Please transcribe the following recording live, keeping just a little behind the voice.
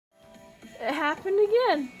it happened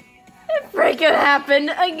again. It freaking happened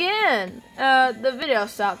again. The video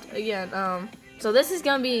stopped again. So this is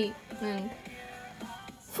gonna be in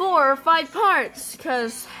 4 or 5 parts,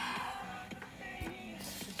 cause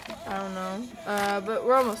I don't know. But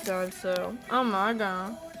we're almost done. So, oh my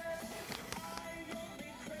god.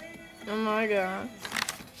 Oh my god.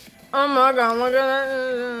 Oh my god. Oh my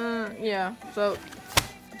god. Yeah. So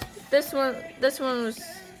this one was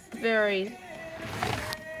very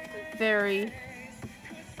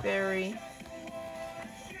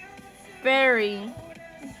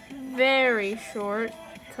short,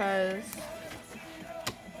 cause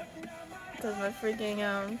my freaking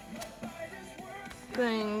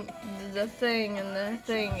the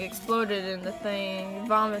thing exploded, and the thing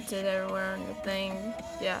vomited everywhere, and the thing,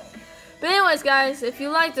 yeah. But anyways, guys, if you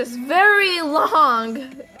like this very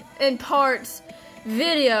long in parts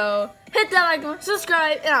video, hit that like button,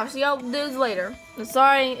 subscribe, and I'll see y'all dudes later. I'm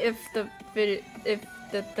sorry if the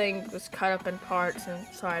thing was cut up in parts, and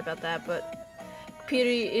sorry about that, but computer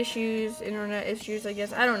issues, internet issues, I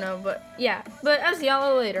guess, I don't know, but yeah. But I'll see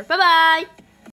y'all later. Bye bye.